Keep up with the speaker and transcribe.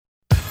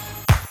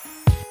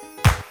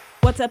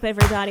What's up,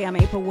 everybody? I'm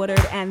April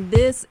Woodard, and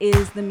this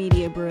is the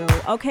Media Brew.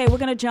 Okay, we're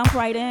going to jump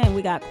right in.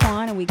 We got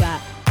Quan and we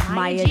got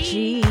Maya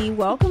G.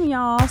 Welcome,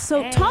 y'all.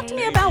 So talk to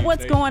me about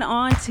what's going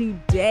on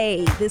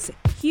today. This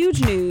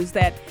huge news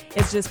that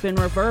has just been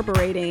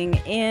reverberating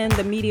in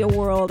the media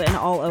world and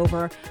all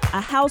over. A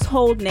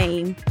household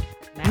name,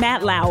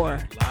 Matt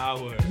Lauer.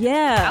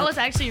 Yeah. I was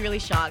actually really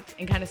shocked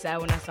and kind of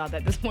sad when I saw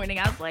that this morning.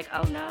 I was like,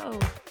 oh no.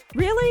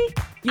 Really?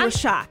 You were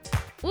shocked?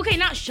 Okay,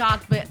 not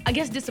shocked, but I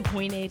guess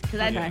disappointed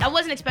because I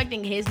wasn't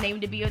expecting his name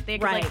to be up there.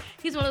 Right. Like,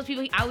 he's one of those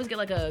people, I always get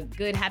like a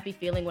good, happy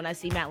feeling when I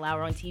see Matt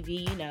Lauer on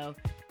TV, you know.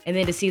 And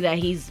then to see that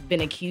he's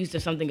been accused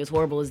of something as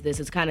horrible as this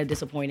is kind of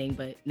disappointing,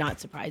 but not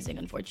surprising,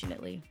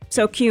 unfortunately.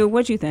 So, Q,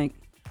 what'd you think?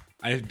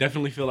 I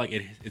definitely feel like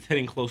it's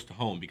hitting close to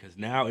home because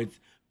now it's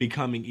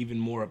becoming even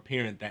more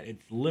apparent that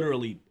it's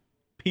literally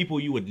people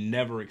you would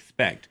never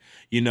expect,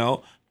 you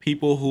know?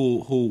 People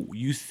who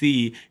you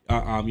see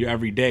your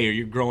every day or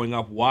you're growing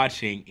up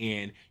watching,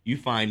 and you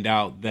find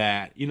out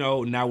that, you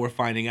know, now we're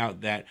finding out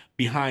that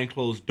behind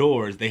closed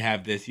doors they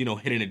have this, you know,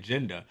 hidden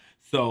agenda.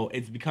 So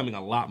it's becoming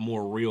a lot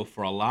more real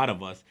for a lot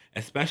of us,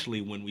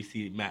 especially when we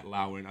see Matt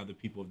Lauer and other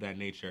people of that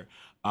nature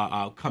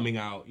coming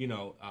out, you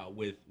know,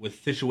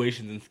 with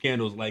situations and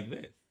scandals like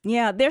this.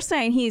 Yeah, they're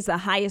saying he's the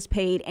highest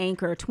paid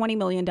anchor, $20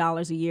 million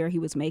a year he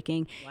was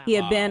making. Wow. He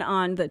had been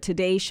on the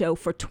Today Show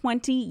for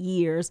 20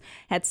 years,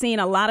 had seen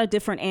a lot of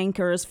different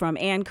anchors from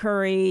Ann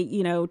Curry,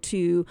 you know,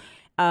 to...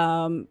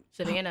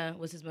 Savannah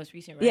was his most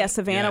recent, right? Yeah,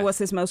 Savannah was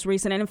his most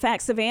recent. And in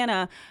fact,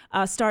 Savannah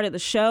started the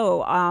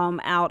show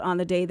out on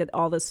the day that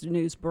all this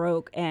news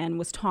broke and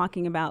was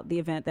talking about the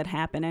event that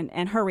happened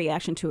and her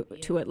reaction to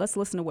it. Let's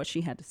listen to what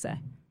she had to say.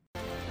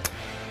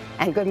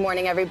 And good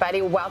morning,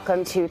 everybody.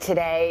 Welcome to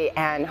Today.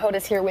 And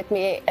Hoda's here with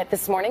me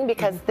this morning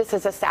because this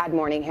is a sad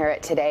morning here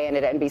at Today and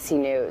at NBC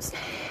News.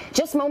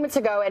 Just moments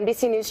ago,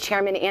 NBC News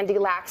Chairman Andy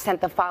Lack sent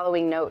the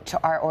following note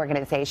to our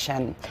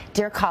organization.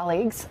 Dear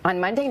colleagues, on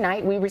Monday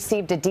night, we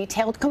received a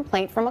detailed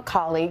complaint from a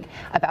colleague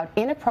about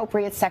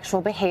inappropriate sexual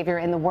behavior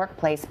in the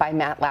workplace by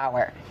Matt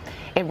Lauer.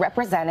 It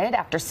represented,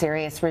 after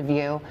serious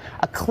review,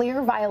 a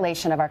clear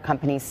violation of our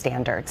company's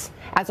standards.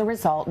 As a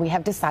result, we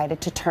have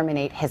decided to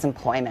terminate his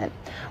employment.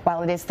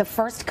 While it is the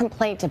first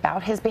complaint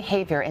about his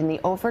behavior in the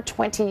over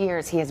 20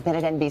 years he has been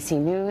at NBC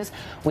News,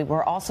 we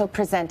were also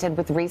presented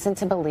with reason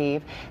to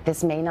believe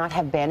this may not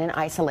have been an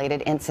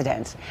isolated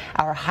incident.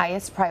 Our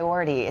highest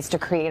priority is to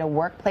create a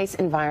workplace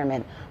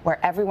environment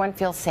where everyone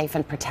feels safe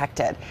and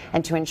protected,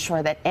 and to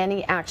ensure that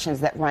any actions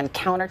that run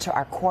counter to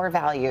our core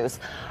values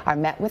are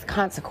met with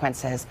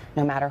consequences,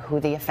 no matter who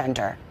the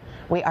offender.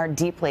 We are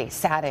deeply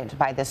saddened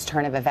by this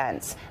turn of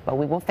events, but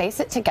we will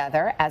face it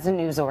together as a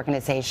news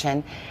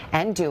organization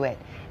and do it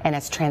in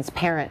as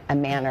transparent a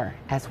manner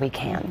as we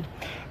can.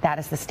 That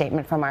is the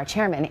statement from our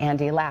chairman,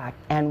 Andy Lack,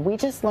 and we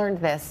just learned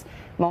this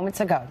moments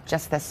ago,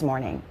 just this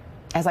morning.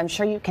 As I'm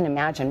sure you can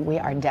imagine, we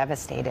are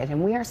devastated,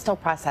 and we are still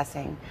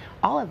processing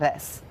all of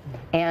this.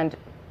 And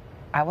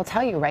I will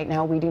tell you right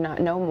now, we do not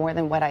know more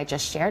than what I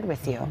just shared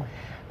with you,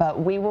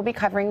 but we will be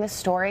covering this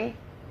story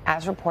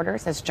as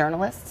reporters, as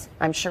journalists.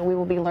 I'm sure we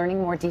will be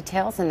learning more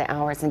details in the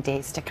hours and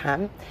days to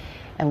come,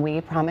 and we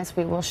promise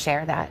we will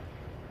share that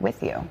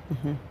with you.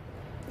 Mm-hmm.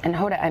 And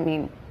Hoda, I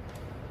mean,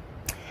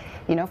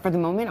 you know, for the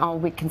moment, all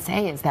we can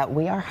say is that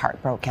we are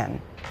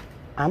heartbroken.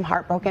 I'm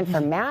heartbroken for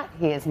Matt.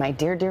 He is my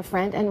dear, dear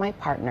friend and my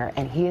partner,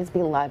 and he is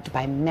beloved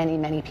by many,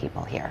 many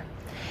people here.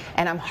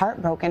 And I'm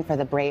heartbroken for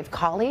the brave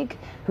colleague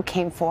who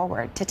came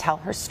forward to tell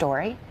her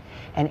story,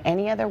 and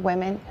any other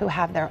women who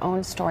have their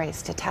own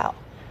stories to tell.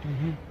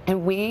 Mm-hmm.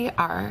 And we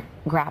are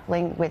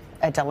grappling with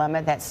a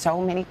dilemma that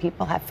so many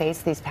people have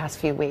faced these past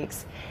few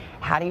weeks.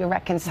 How do you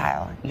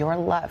reconcile your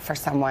love for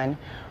someone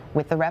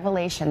with the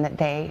revelation that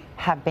they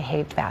have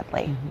behaved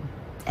badly?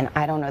 Mm-hmm. And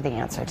I don't know the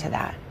answer to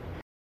that.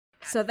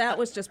 So that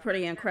was just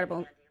pretty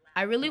incredible.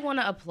 I really want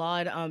to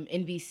applaud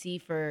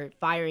NBC for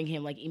firing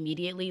him like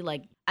immediately.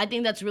 Like, I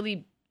think that's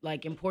really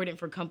like important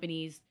for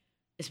companies,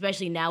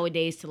 especially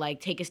nowadays, to like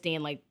take a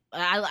stand. Like,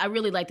 I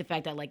really like the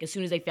fact that like as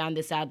soon as they found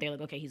this out, they're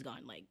like, okay, he's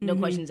gone. Like, no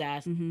questions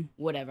asked,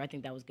 whatever. I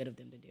think that was good of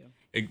them to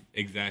do.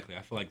 Exactly.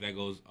 I feel like that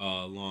goes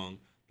along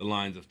the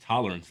lines of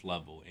tolerance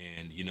level.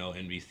 And, you know,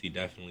 NBC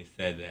definitely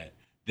said that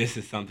this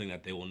is something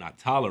that they will not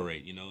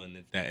tolerate, you know,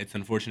 and that it's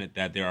unfortunate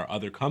that there are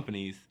other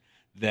companies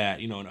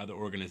that, you know, and other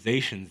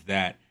organizations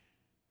that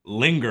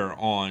linger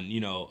on,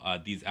 you know,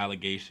 these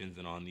allegations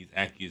and on these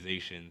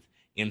accusations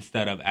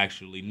instead of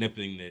actually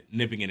nipping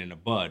it in the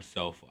bud.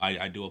 So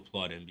I do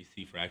applaud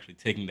NBC for actually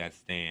taking that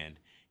stand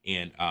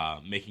and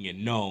making it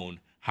known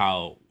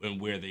how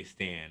and where they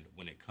stand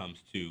when it comes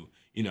to,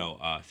 you know,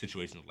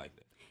 situations like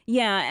this.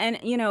 Yeah, and,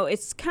 you know,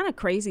 it's kind of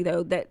crazy,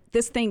 though, that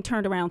this thing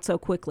turned around so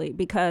quickly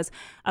because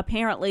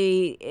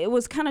apparently it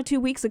was kind of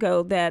 2 weeks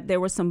ago that there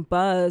was some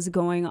buzz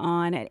going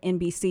on at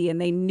NBC, and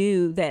they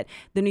knew that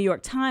the New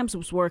York Times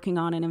was working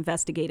on an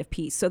investigative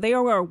piece. So they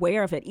were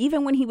aware of it,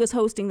 even when he was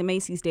hosting the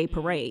Macy's Day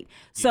Parade.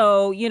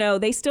 So, you know,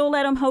 they still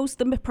let him host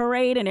the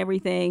parade and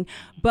everything.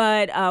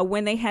 But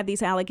when they had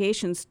these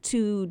allegations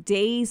 2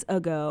 days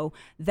ago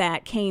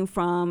that came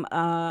from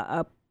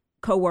a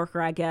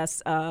coworker, I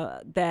guess,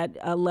 that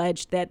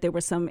alleged that there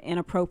was some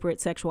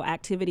inappropriate sexual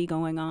activity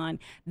going on.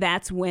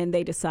 That's when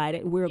they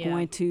decided we're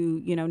going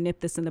to, nip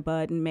this in the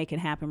bud and make it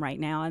happen right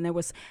now. And there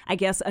was, I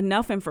guess,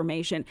 enough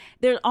information.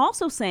 They're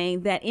also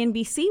saying that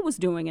NBC was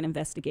doing an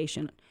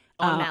investigation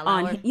on Matt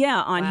Lauer?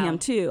 on him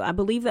too. I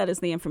believe that is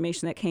the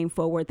information that came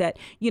forward, that,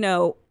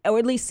 or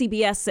at least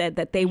CBS said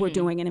that they were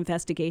doing an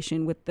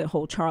investigation with the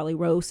whole Charlie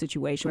Rose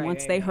situation.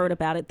 Once they heard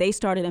about it, they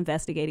started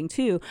investigating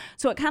too.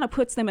 So it kind of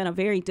puts them in a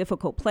very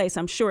difficult place.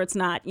 I'm sure it's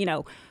not,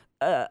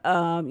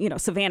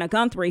 Savannah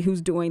Guthrie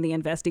who's doing the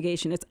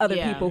investigation. It's other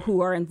people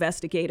who are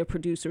investigative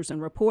producers and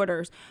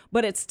reporters.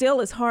 But it still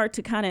is hard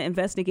to kind of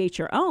investigate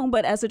your own.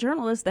 But as a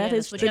journalist, that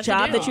is the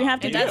job that you have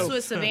to do. And that's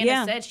what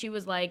Savannah said. She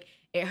was like,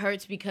 it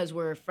hurts because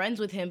we're friends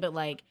with him, but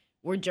like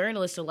we're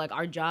journalists, so like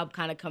our job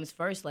kind of comes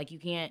first. Like you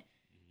can't,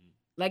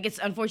 like it's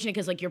unfortunate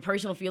because like your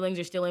personal feelings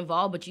are still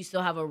involved, but you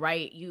still have a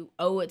right. You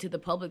owe it to the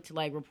public to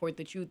like report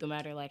the truth, no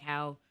matter like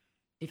how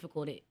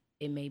difficult it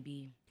may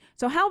be.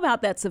 So how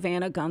about that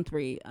Savannah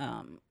Guthrie?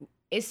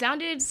 It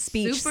sounded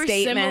speech super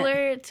statement.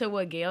 Similar to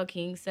what Gayle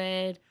King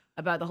said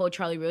about the whole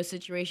Charlie Rose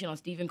situation on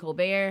Stephen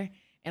Colbert.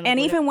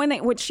 And even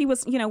when she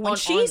was, when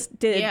she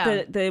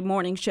did the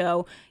morning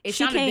show, it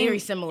she sounded came very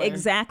similar,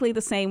 exactly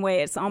the same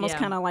way. It's almost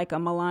kind of like a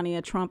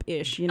Melania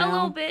Trump-ish, A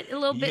little bit,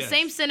 Yes.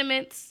 same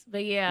sentiments, but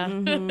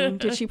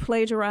Did she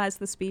plagiarize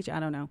the speech? I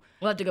don't know.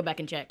 We'll have to go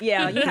back and check.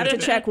 Yeah, you have to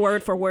check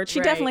word for word.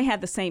 She definitely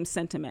had the same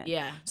sentiment.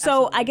 Yeah. So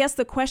absolutely. I guess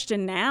the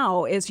question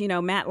now is,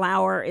 Matt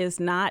Lauer is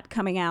not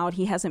coming out.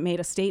 He hasn't made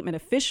a statement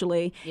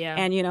officially. Yeah.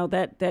 And,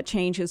 that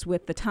changes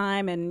with the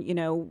time, and,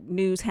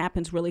 news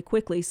happens really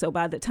quickly. So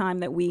by the time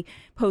that we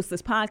post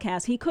this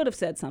podcast, he could have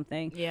said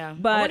something. Yeah.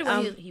 But I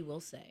wonder what he will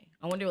say.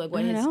 I wonder like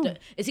what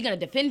is he going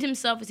to defend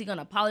himself? Is he going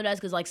to apologize?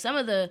 Because like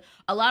a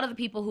lot of the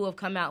people who have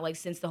come out like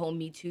since the whole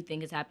Me Too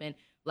thing has happened,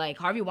 like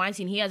Harvey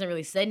Weinstein, he hasn't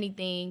really said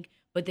anything.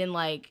 But then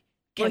like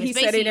Kevin he Spacey,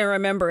 said he didn't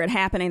remember it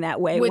happening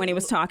that way when he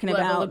was talking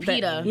about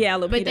Lupita.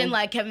 Lupita. But then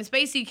like Kevin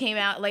Spacey came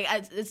out, like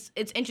it's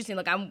interesting.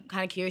 Like I'm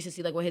kind of curious to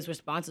see like what his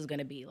response is going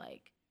to be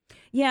like.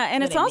 Yeah,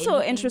 and it's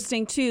also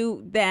interesting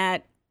too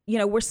that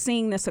we're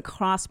seeing this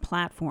across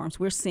platforms.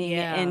 We're seeing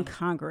it in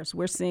Congress.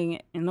 We're seeing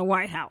it in the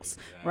White House,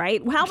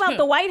 right? How about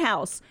the White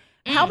House?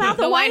 How about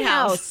the White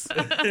House?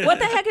 What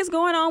the heck is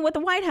going on with the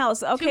White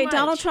House? Okay,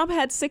 Donald Trump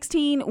had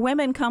 16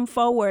 women come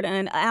forward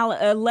and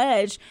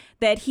allege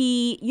that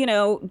he,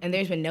 and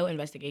there's been no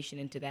investigation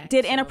into that.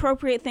 Did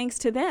inappropriate things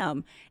to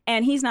them,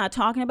 and he's not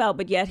talking about,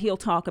 but yet he'll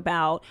talk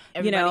about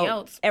everybody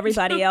else.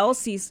 Everybody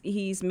else.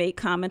 He's made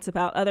comments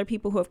about other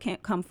people who have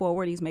come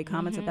forward. He's made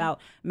comments about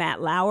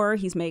Matt Lauer.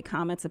 He's made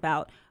comments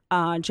about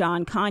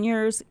John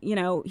Conyers.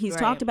 He's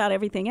talked about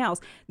everything else.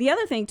 The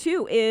other thing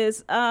too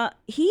is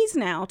he's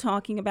now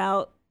talking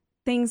about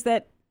things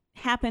that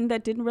happened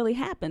that didn't really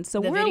happen. So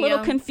we're a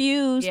little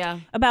confused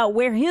about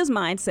where his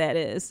mindset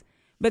is,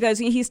 because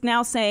he's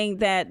now saying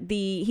that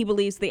he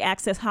believes the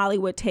Access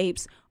Hollywood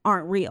tapes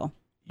aren't real.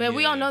 But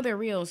we all know they're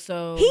real,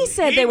 so he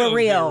said they were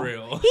real.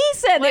 He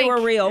said they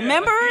were real.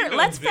 Remember?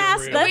 Let's back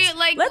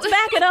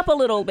it up a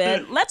little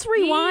bit. Let's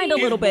rewind a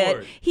little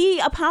bit. He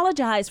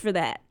apologized for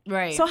that.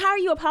 Right. So how are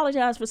you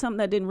apologize for something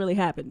that didn't really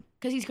happen?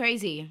 Because he's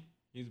crazy.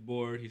 He's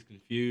bored. He's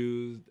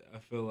confused. I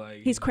feel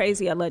like he's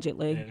crazy.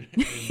 Allegedly,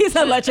 he's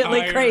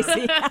allegedly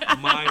crazy.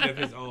 Mind of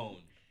his own.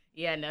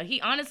 Yeah. No.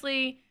 He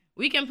honestly,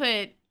 we can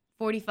put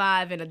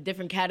 45 in a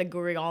different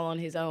category all on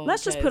his own.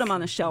 Let's just put him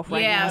on the shelf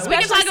right now. Especially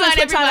we can talk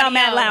since we're talking about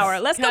Matt Lauer.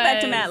 Let's go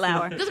back to Matt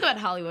Lauer. Let's go back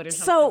to Hollywood or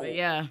something.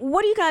 So,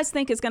 what do you guys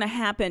think is going to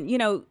happen?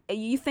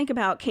 You think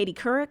about Katie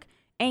Couric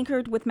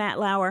anchored with Matt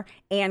Lauer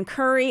and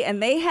Curry,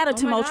 and they had a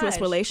tumultuous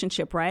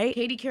relationship, right?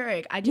 Katie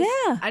Couric. I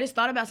just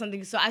thought about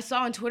something. So I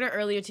saw on Twitter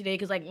earlier today,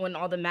 because like when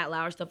all the Matt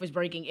Lauer stuff was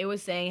breaking, it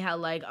was saying how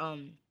like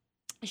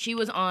she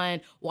was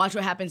on Watch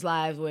What Happens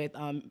Live with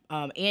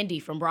Andy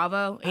from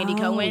Bravo, Andy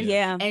Cohen.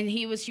 Yeah. And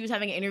she was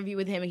having an interview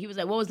with him, and he was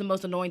like, what was the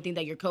most annoying thing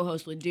that your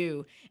co-host would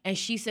do? And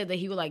she said that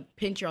he would like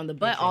pinch her on the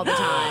butt all the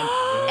time.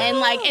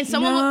 And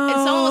someone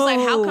was like,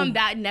 how come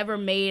that never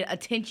made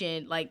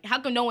attention? Like,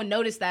 how come no one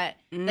noticed that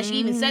she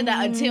even said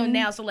that until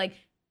now? So like,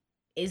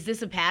 is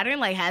this a pattern?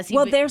 Like, has he?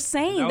 Well, they're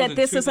saying that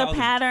this is a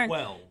pattern.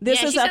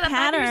 This is a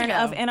pattern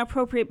of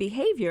inappropriate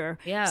behavior.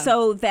 Yeah.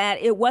 So that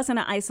it wasn't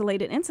an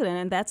isolated incident,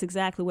 and that's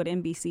exactly what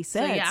NBC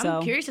said. So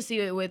I'm curious to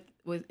see with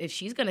if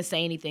she's gonna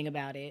say anything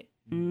about it.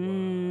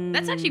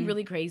 That's actually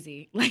really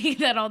crazy, like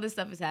that all this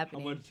stuff is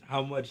happening.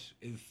 How much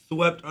is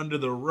swept under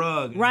the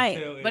rug?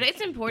 Right. But it's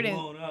important.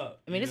 I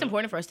mean, it's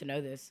important for us to know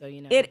this. So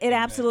it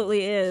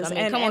absolutely is. So,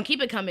 I mean, come on, keep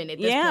it coming at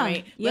this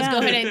point. Let's go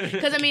ahead and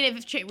because I mean,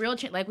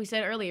 if like we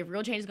said earlier, if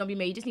real change is gonna be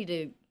made, you just need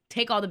to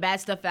take all the bad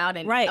stuff out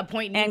and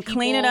appoint new and people.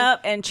 Clean it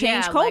up and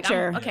change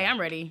culture. I'm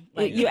ready.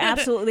 You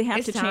absolutely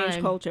have to change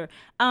time. culture.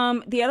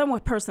 The other one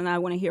person I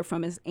want to hear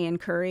from is Ann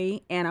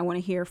Curry, and I want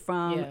to hear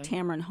from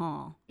Tamron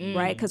Hall.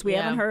 right? Because we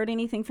haven't heard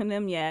anything from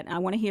them yet. I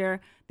want to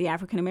hear the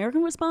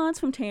African-American response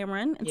from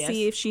Tamron and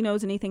see if she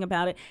knows anything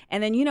about it.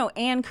 And then,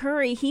 Ann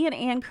Curry, he and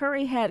Ann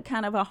Curry had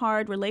kind of a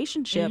hard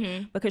relationship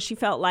because she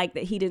felt like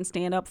that he didn't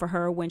stand up for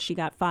her when she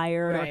got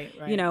fired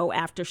or,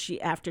 after she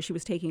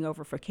was taking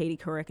over for Katie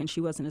Couric and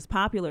she wasn't as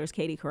popular as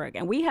Katie Couric.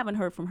 And we haven't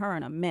heard from her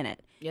in a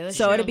minute. Yeah, that's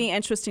so true. It'll be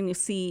interesting to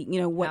see,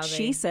 what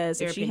she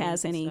says, if she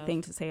has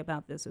anything to say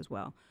about this as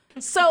well.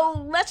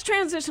 So let's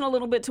transition a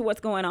little bit to what's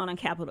going on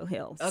Capitol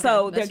Hill. Okay,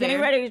 so they're getting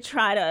fair. ready to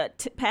try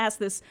to pass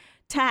this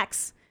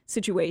tax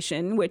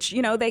situation, which,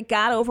 they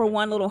got over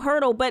one little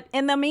hurdle. But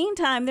in the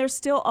meantime, there's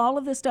still all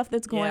of this stuff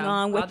that's going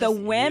on with the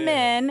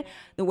women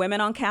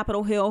on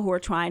Capitol Hill who are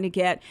trying to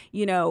get,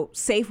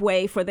 safe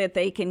way for that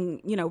they can,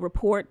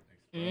 report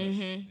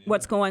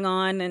what's going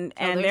on. And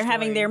they're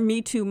having their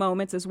Me Too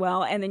moments as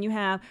well. And then you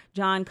have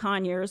John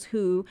Conyers,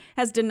 who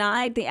has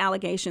denied the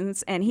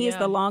allegations, and he is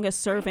the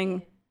longest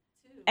serving.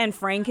 And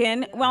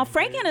Franken. Well,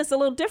 Franken is a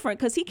little different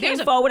because he came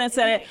forward and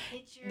said,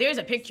 "There's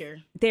a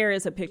picture." There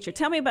is a picture.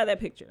 Tell me about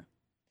that picture.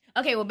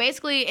 Okay, well,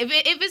 basically, if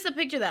it's the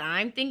picture that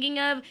I'm thinking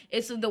of,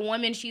 it's the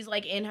woman. She's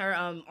like in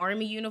her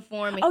army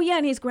uniform. Oh yeah,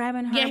 and he's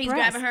grabbing her. Yeah, he's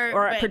breast, grabbing her,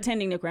 or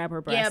pretending to grab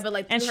her breast. Yeah,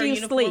 but and her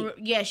she's uniform, asleep.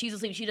 Yeah, she's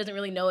asleep. She doesn't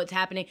really know what's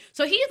happening.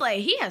 So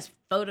he has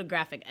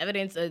photographic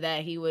evidence of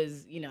that he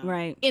was,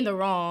 in the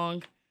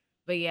wrong.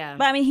 But yeah.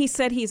 But I mean, he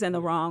said he's in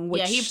the wrong,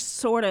 which he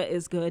sort of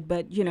is good,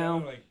 but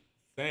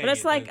but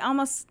it's like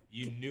almost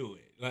you knew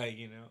it,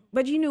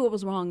 But you knew it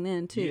was wrong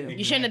then too. Yeah, exactly.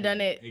 You shouldn't have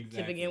done it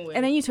to begin with.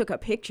 And then you took a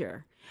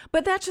picture.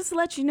 But that just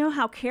lets you know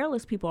how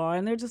careless people are,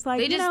 and they're just like,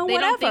 they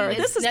whatever.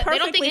 This is perfectly fine. They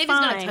don't think anything's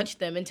gonna touch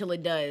them until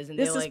it does, and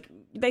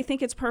they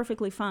think it's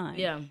perfectly fine.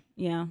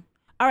 Yeah.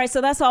 All right,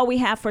 so that's all we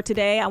have for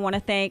today. I want to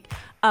thank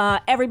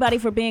everybody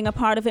for being a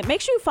part of it.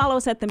 Make sure you follow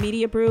us at The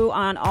Media Brew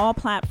on all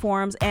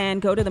platforms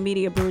and go to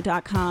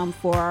themediabrew.com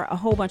for a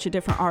whole bunch of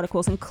different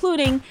articles,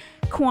 including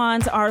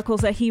Quan's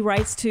articles that he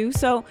writes too.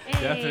 So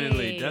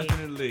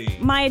Definitely.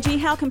 Maya G,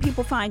 how can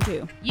people find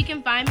you? You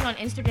can find me on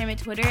Instagram and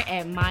Twitter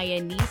at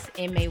Maya Nice,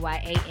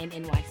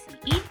 MayaNnyce.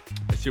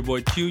 It's your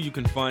boy Q. You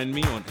can find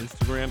me on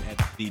Instagram at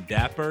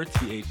TheDapper,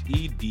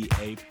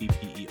 TheDapper_Don.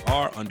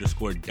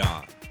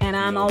 And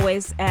I'm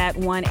always at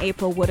 1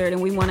 April Woodard,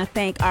 and we want to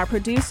thank our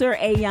producer,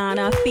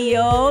 Ayanna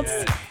Fields.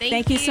 Yes.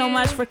 Thank you so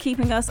much for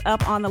keeping us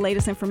up on the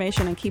latest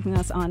information and keeping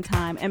us on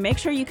time. And make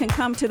sure you can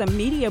come to the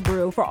Media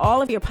Brew for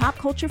all of your pop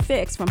culture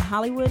fix from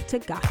Hollywood to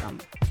Gotham.